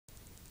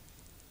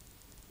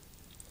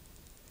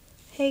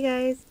Hey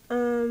guys,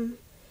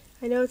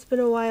 I know it's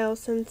been a while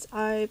since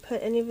I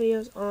put any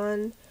videos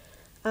on.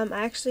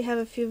 I actually have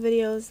a few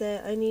videos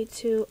that I need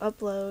to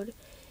upload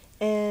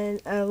and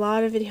a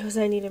lot of videos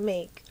I need to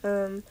make.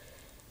 I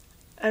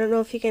don't know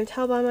if you can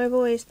tell by my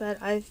voice,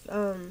 but I've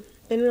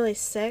been really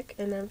sick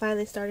and I'm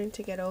finally starting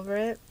to get over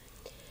it.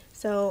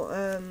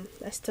 So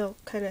I still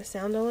kind of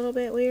sound a little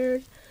bit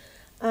weird.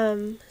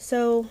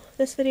 So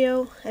this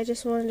video, I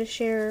just wanted to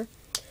share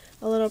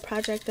a little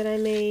project that I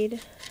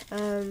made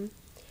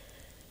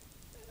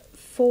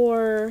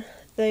for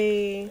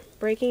the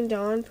Breaking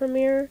Dawn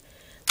premiere.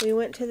 We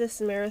went to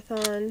this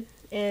marathon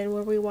and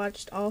where we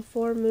watched all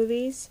 4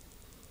 movies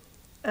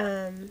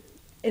in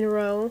a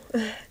row.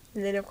 And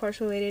then of course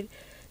we waited.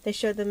 They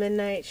showed the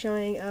midnight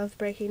showing of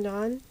Breaking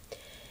Dawn.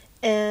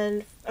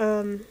 And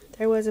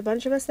there was a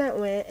bunch of us that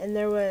went, and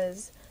there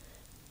was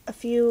a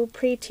few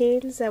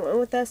preteens that went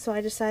with us, so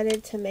I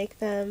decided to make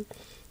them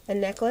a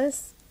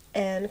necklace.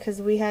 And because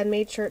we had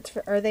made shirts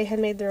or they had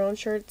made their own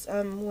shirts,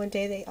 one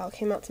day they all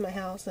came out to my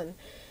house and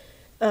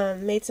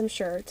made some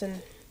shirts,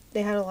 and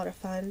they had a lot of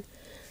fun.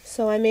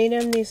 So I made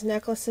them these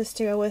necklaces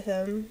to go with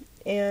them,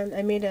 and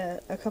I made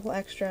a couple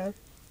extra.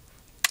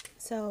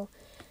 So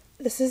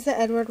this is the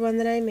Edward one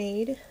that I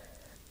made.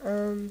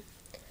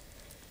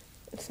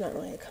 It's not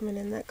really coming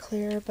in that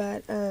clear,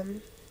 but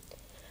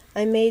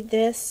I made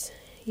this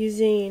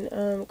using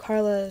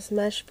Carla's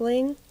mesh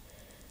bling,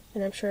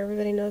 and I'm sure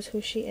everybody knows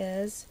who she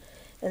is.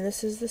 And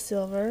this is the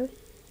silver.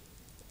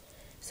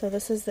 So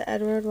this is the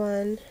Edward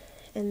one,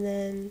 and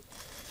then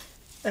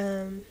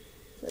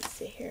let's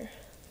see here.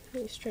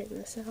 Let me straighten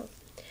this out.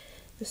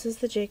 This is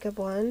the Jacob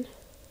one.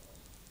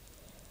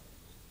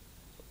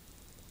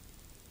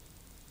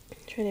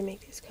 Trying to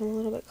make these come a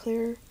little bit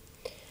clearer.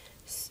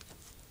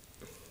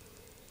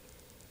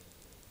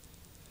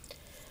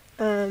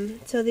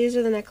 So these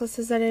are the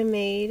necklaces that I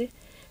made.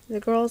 The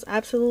girls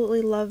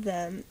absolutely love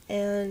them,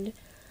 and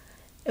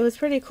it was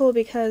pretty cool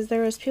because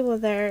there was people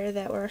there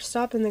that were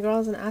stopping the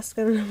girls and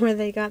asking them where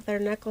they got their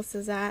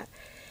necklaces at,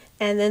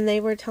 and then they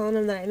were telling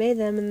them that I made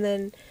them, and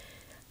then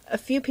a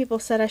few people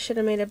said I should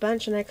have made a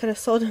bunch and I could have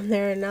sold them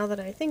there, and now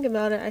that I think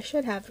about it, I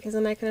should have, because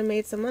then I could have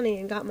made some money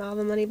and got all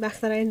the money back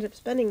that I ended up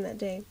spending that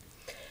day.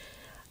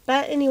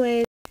 But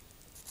anyways,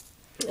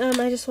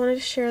 I just wanted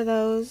to share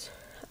those.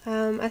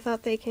 I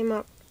thought they came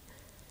up.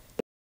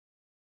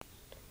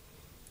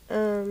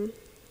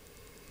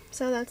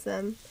 So that's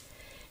them.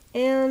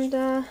 And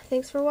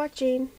thanks for watching.